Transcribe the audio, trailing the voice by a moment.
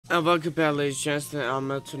And welcome back, ladies and gentlemen. I'm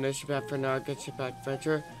Milton Nation back for now. Genshin Impact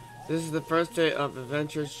Adventure. This is the first day of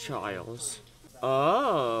Adventure's Trials.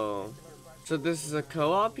 Oh, so this is a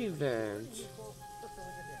co-op event.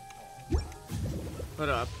 Hold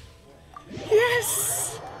up.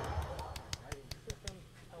 Yes!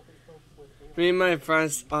 Me and my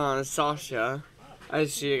friend Sasha,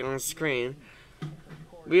 as you see on screen,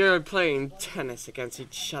 we are playing tennis against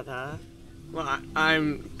each other. Well,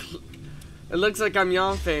 it looks like I'm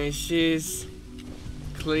Yonfei, she's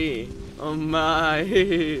Klee. Oh my.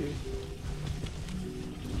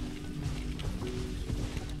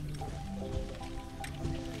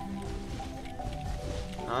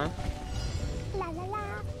 Huh? La la la.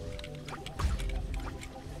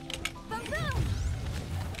 Boom boom.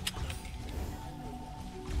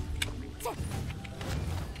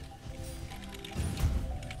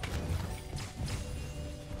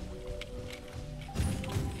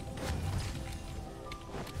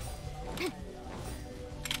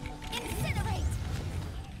 Incinerate.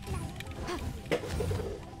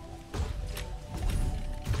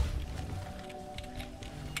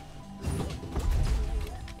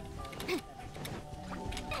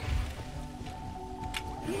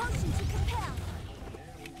 Motion to compel.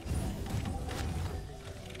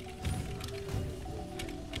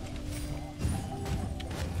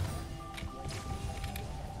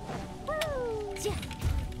 Woo! Yeah.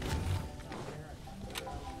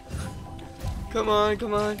 Come on,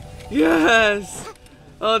 come on. Yes!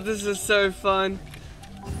 Oh, this is so fun.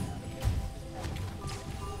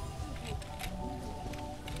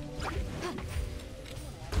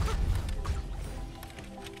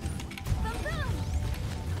 Boom boom.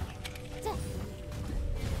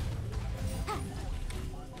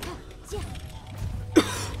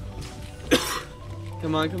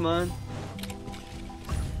 Come on, come on.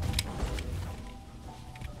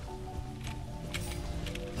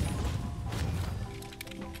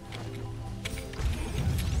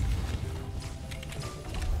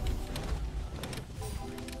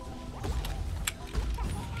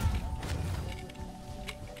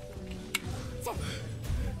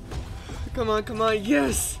 Come on, come on,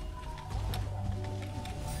 yes!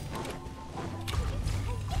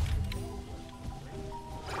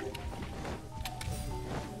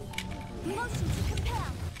 Motion to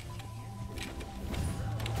compel.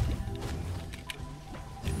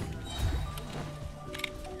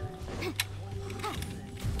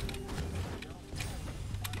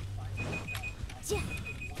 Yeah.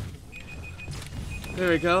 There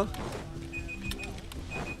we go.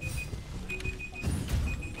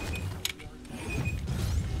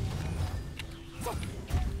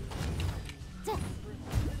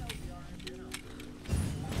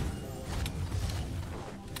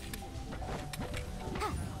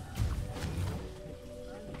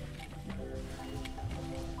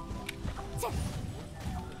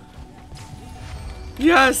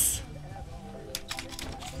 Yes!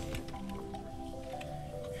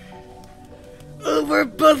 Oh, we're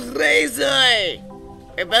both Razor!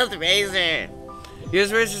 We're both Razor!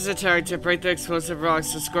 Use Razor's attack to break the explosive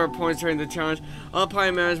rocks to score points during the challenge. All party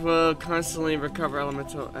members will constantly recover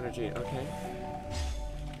elemental energy. Okay.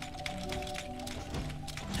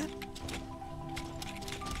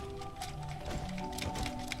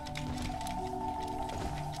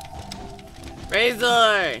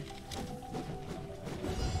 Razor!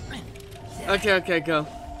 Okay, okay, go.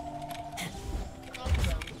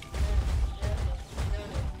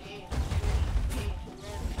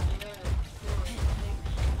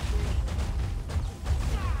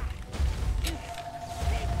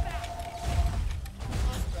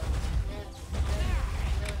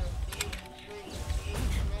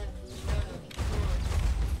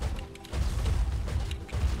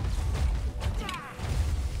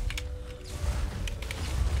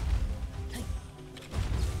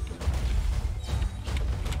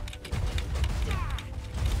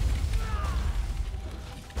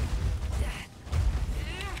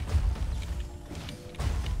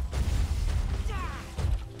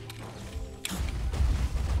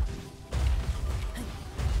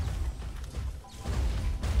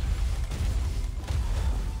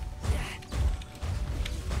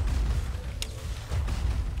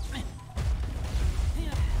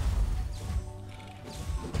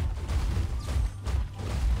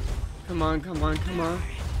 Come on, come on, come on.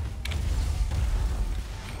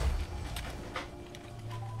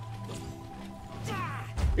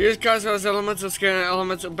 Use Cosmos Elemental Skin and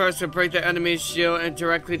Elemental Burst to break the enemy's shield and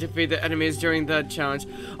directly defeat the enemies during the challenge.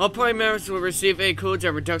 All party members will receive a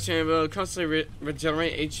cooldown reduction and will constantly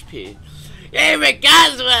regenerate HP. Yay,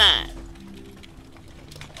 Cosmo!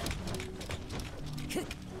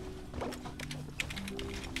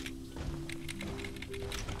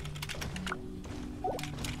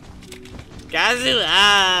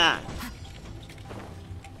 Kazuha!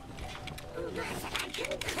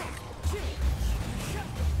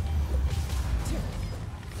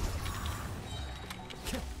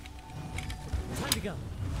 Time to go.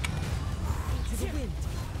 To the wind.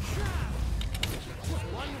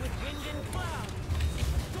 One with wind and cloud.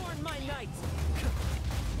 Adorn my night.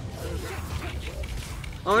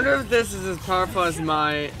 I wonder if this is as powerful as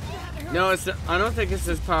my... No, it's. I don't think it's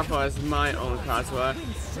as powerful as my own Kazuha.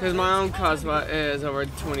 Because my own Kazuha is over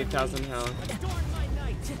 20,000 health. Adorn my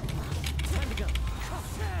night. Time to go.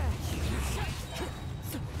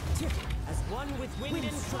 As one with wind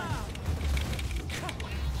and cloud.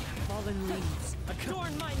 Fallen leaves.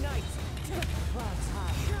 Adorn my night. Clouds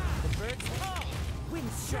high. The birds fall.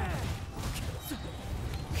 Wind strand.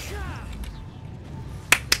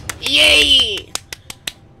 Yay!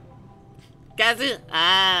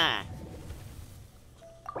 Kazuha!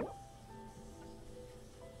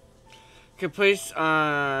 Complete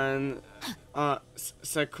on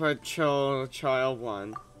sequential trial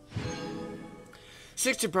 1.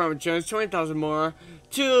 60 permanent gems, 20,000 more,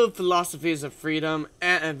 2 philosophies of freedom,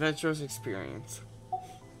 and adventurous experience.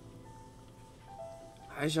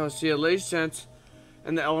 I shall see you later, sense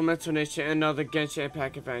in the elemental nature and another Genshin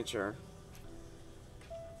Impact adventure.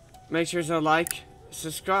 Make sure to like,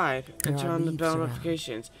 subscribe, and turn on the bell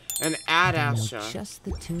notifications, and add They know Sasha just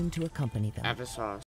the tune to accompany them. episodes.